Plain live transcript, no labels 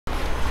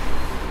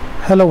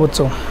Hello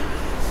बच्चों,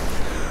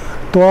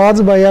 तो आज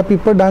भाई आप ही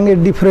पढ़ाएंगे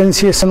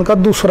डिफरेंशिएशन का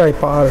दूसरा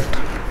पार्ट,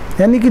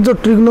 यानी कि जो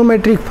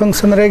ट्रिग्नोमेट्रिक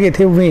फंक्शन रह गए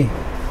थे वे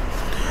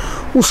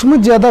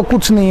उसमें ज़्यादा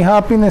कुछ नहीं है।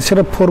 आप ही ने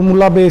सिर्फ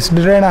फॉर्मूला बेस्ड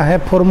रहना है।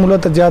 फॉर्मूला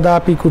तो ज़्यादा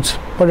आप ही कुछ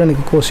पढ़ने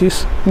की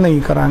कोशिश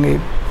नहीं कराएंगे,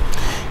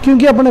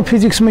 क्योंकि अपने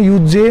फिजिक्स में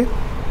यूज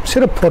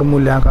सिर्फ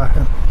फॉर्मूला का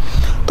है।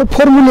 तो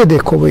फॉर्मूले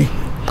देखो भाई,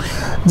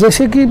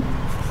 जैसे कि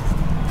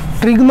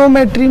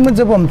ट्रिग्नोमेट्री में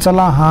जब हम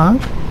चला हाँ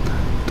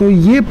तो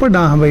ये पढ़ा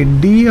है भाई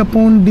डी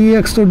अपॉन डी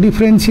एक्स, तो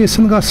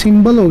डिफरेंशिएशन का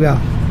सिंबल हो गया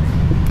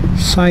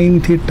साइन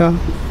थीटा।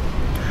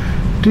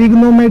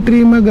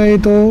 ट्रिग्नोमेट्री में गए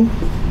तो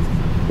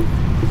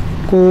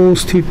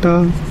कोस थीटा,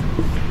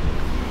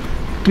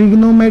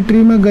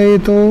 ट्रिग्नोमेट्री में गए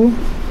तो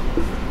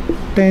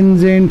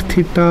टेंजेंट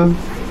थीटा,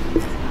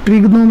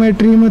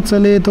 ट्रिग्नोमेट्री में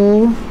चले तो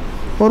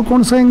और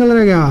कौन सा एंगल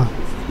रह गया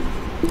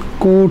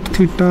कोट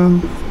थीटा,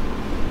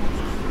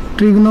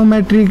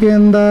 ट्रिग्नोमेट्री के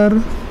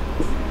अंदर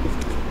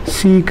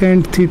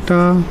सीकेंट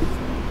थीटा,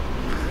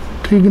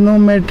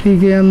 ट्रिग्नोमेट्री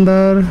के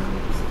अंदर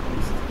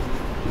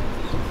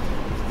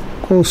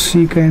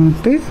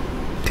कोसिकेंट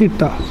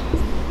थीटा।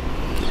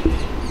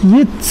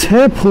 ये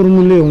 6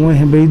 फॉर्मूले हुए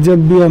हैं भाई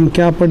जब भी हम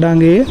क्या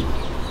पढ़ाएंगे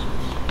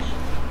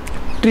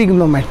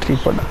ट्रिग्नोमेट्री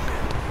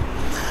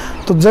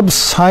पढ़ाएंगे। तो जब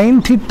साइन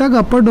थीटा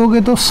का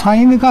पढ़ोगे तो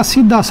साइन का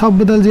सीधा सा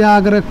बदल जाए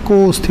अगर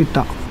कोस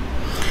थीटा,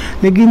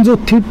 लेकिन जो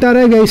थीटा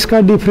रहेगा इसका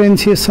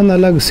डिफरेंशिएशन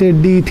अलग से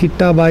D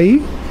theta by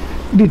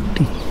D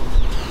T.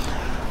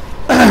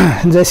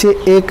 जैसे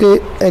एक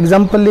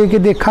एग्जाम्पल लेके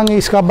देखेंगे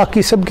इसका,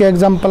 बाकी सब के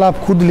एग्जाम्पल आप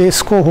खुद ले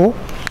इसको हो।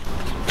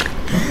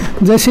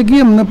 जैसे कि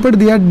हमने पढ़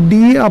दिया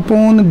d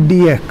upon D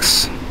x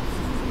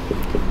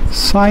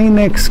sine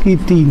x की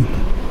 3,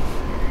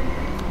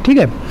 ठीक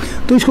है।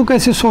 तो इसको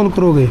कैसे सॉल्व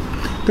करोगे?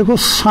 देखो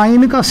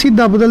साइन का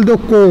सीधा बदल दो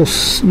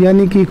कोस,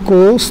 यानी कि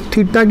कोस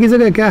थीटा की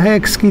जगह क्या है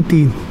x की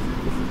 3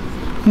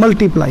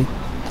 मल्टीप्लाई,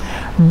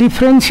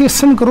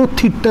 डिफरेंशिएशन करो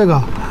थीटा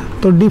का।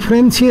 तो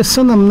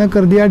डिफरेंशिएशन हमने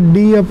कर दिया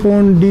d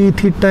upon D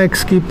theta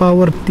x की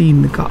पावर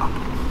 3 का।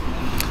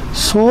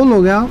 सोल्व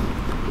हो गया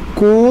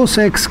कोस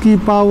एक्स की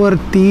पावर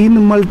 3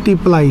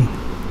 मल्टीप्लाई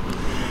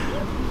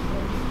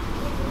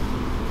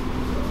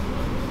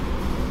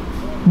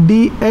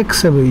डी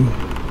एक्स है भाई,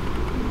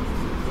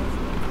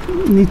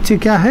 नीचे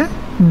क्या है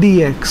डी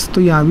एक्स,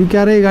 तो यहाँ भी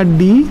क्या रहेगा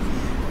D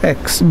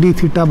x, D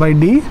theta by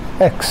D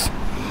x.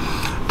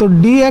 तो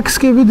डी एक्स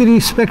के विद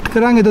रिस्पेक्ट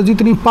कराएंगे तो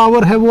जितनी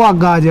पावर है वो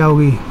आगे आ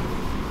जाओगी,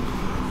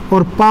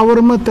 और पावर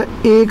में तो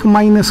 1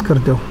 माइनस कर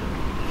दो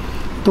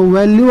तो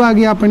वैल्यू आ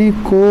गई अपनी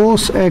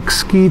कोस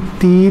एक्स की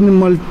 3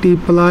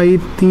 मल्टीप्लाई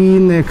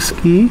 3x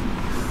की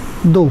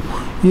 2।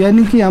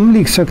 यानी कि हम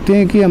लिख सकते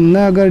हैं कि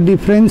हमने अगर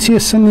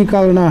डिफरेंशिएशन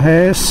निकालना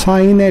है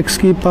साइन एक्स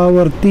की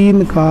पावर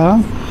 3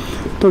 का,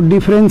 तो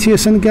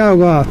डिफरेंशिएशन क्या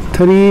होगा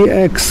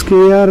 3x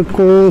square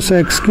cos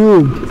x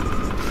cube,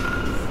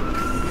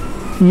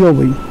 यो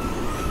भाई।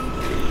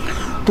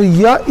 तो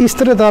या इस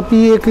तरह आप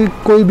ही एक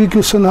कोई भी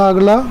क्वेश्चन है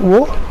अगला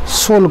वो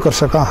सोल्व कर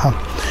सका। हाँ,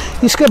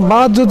 इसके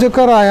बाद जो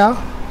जिक्र आया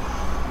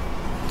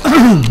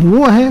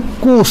वो है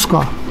कोस का।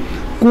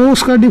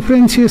 कोस का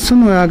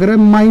डिफरेंशिएशन होया अगर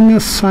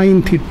माइनस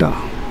साइन थीटा,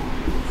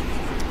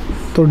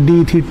 तो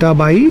D theta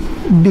by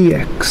D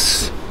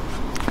x.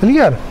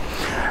 Clear?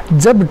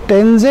 जब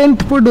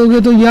टेंजेंट पढ़ोगे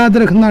तो याद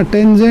रखना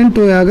टेंजेंट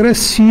होया अगर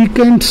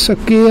secant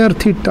square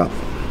theta,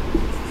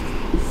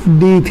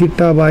 D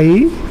theta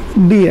by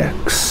D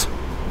x,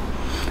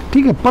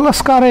 ठीक है।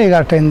 प्लस का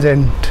रहेगा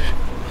टेंजेंट।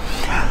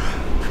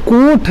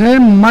 कोट है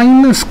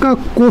माइनस का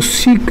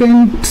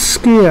cosecant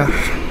square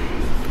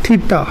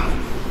theta,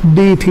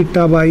 D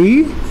theta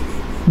by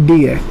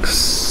D x.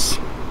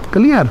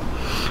 Clear?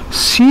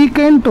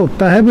 Secant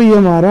होता है भाई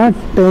हमारा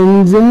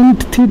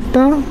टेंजेंट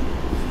थीटा,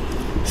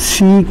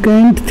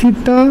 सीकेंट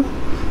थीटा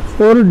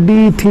और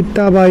D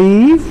theta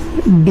by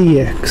D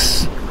x.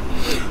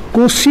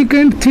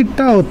 Cosecant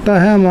theta होता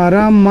है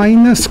हमारा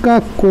माइनस का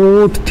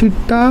cot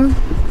theta,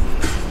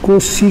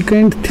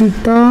 cosecant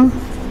theta,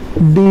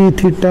 D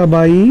theta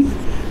by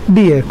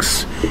D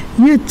x.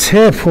 ये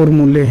 6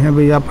 फॉर्मूले हैं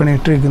भाई अपने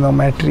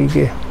ट्रिग्नोमेट्री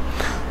के।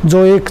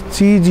 जो एक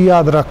चीज़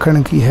याद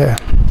रखने की है,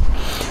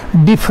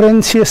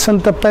 डिफरेंशिएशन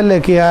तो पहले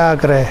की आया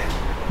करे,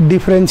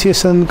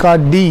 डिफरेंशिएशन का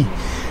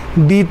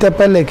डी तो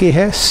पहले की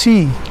है सी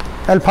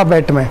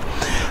अल्फ़ाबेट में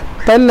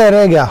पहले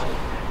रह गया,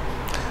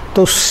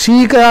 तो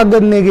सी का आगे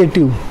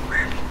नेगेटिव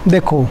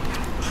देखो,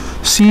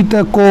 सी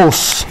तो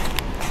कोस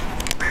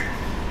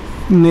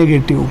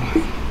नेगेटिव,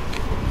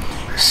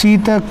 सी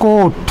तो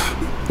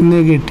कोट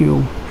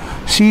नेगेटिव,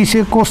 सी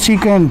से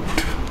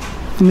कोसिकेंट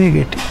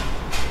नेगेटिव।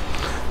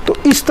 तो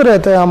इस तरह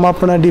से हम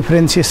अपना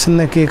डिफरेंशिएशन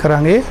ने क्या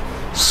करांगे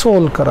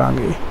सोल्व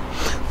करांगे।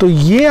 तो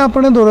ये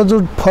अपने द्वारा जो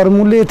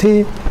फॉर्मूले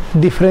थे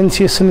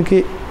डिफरेंशिएशन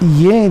के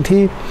ये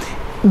थे।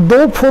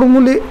 2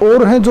 फॉर्मूले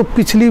और हैं जो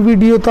पिछली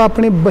वीडियो तो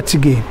अपने बच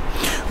गए,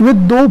 वे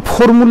 2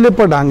 फॉर्मूले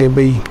पढ़ाएंगे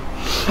भाई।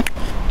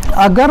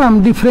 अगर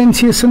हम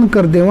डिफरेंशिएशन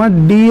कर दें वहाँ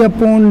D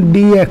upon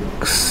D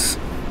x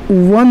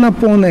 1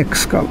 upon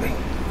x का भाई,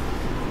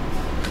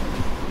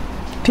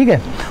 ठीक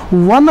है।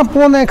 1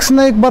 अपॉन एक्स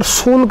ना एक बार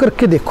सोल्व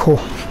करके देखो,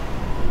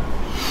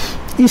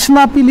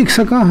 इसमें आप ही लिख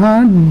सका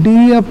हाँ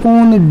डी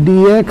अपॉन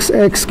डी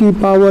एक्स की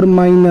पावर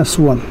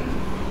 -1,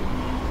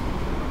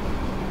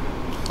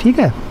 ठीक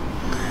है।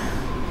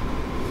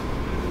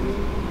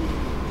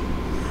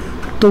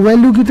 तो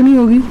वैल्यू कितनी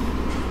होगी,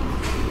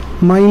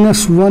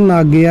 -1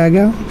 आगे आ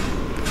गया,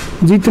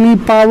 जितनी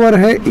पावर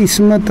है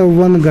इसमें तो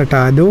 1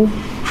 घटा दो,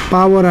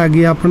 पावर आ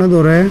गया अपना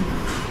दो रहे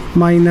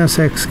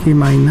 -x की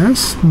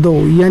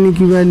 -2, यानी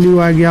कि वैल्यू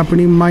आ गया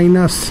अपनी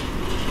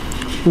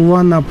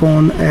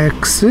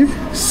 -1/x²।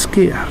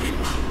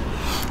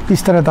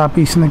 इस तरह तो आप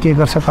इसने क्या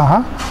कर सका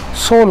हाँ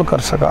सोल्व कर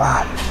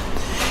सका।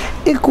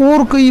 एक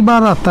और कई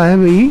बार आता है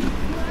भाई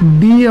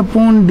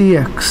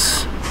d/dx,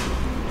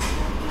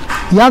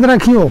 याद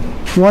रखियो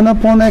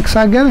 1/x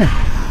आ गया ना,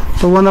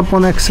 तो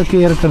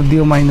 1/x² कर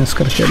दियो माइनस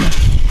करके ना,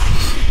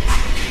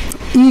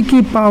 e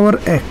की पावर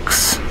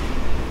x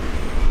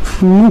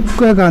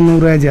नुक्के का नू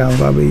रह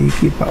जाएगा भाई e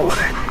की पावर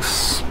x।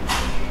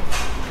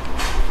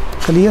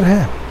 क्लियर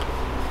है,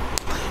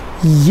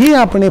 ये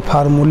अपने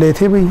फार्मूले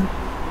थे भाई,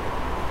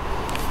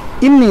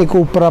 इन्हीं के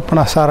ऊपर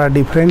अपना सारा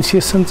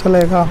डिफरेंशिएशन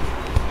चलेगा।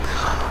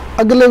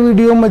 अगले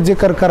वीडियो में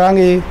जिक्र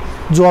करांगे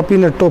जो आप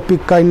ने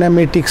टॉपिक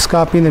काइनेमेटिक्स का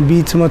आप ने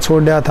बीच में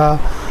छोड़ा था,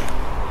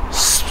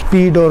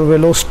 स्पीड और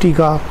वेलोसिटी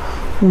का,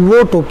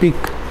 वो टॉपिक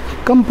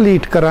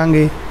कंप्लीट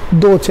करांगे,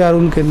 2-4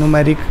 उनके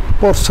न्यूमेरिक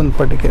पोर्शन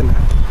पढ़ के ना।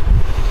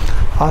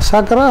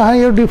 आशा करा है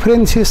ये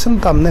डिफरेंशिएशन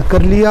तो हमने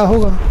कर लिया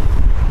होगा।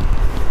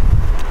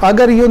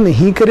 अगर ये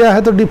नहीं कराया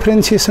है तो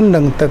डिफरेंशिएशन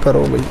ढंग से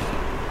करो भाई,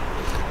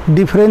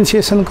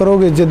 डिफरेंशिएशन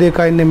करोगे जदे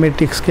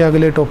काइनेमेटिक्स के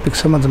अगले टॉपिक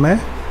समझ में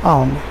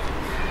आओगे।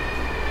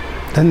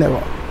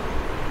 धन्यवाद।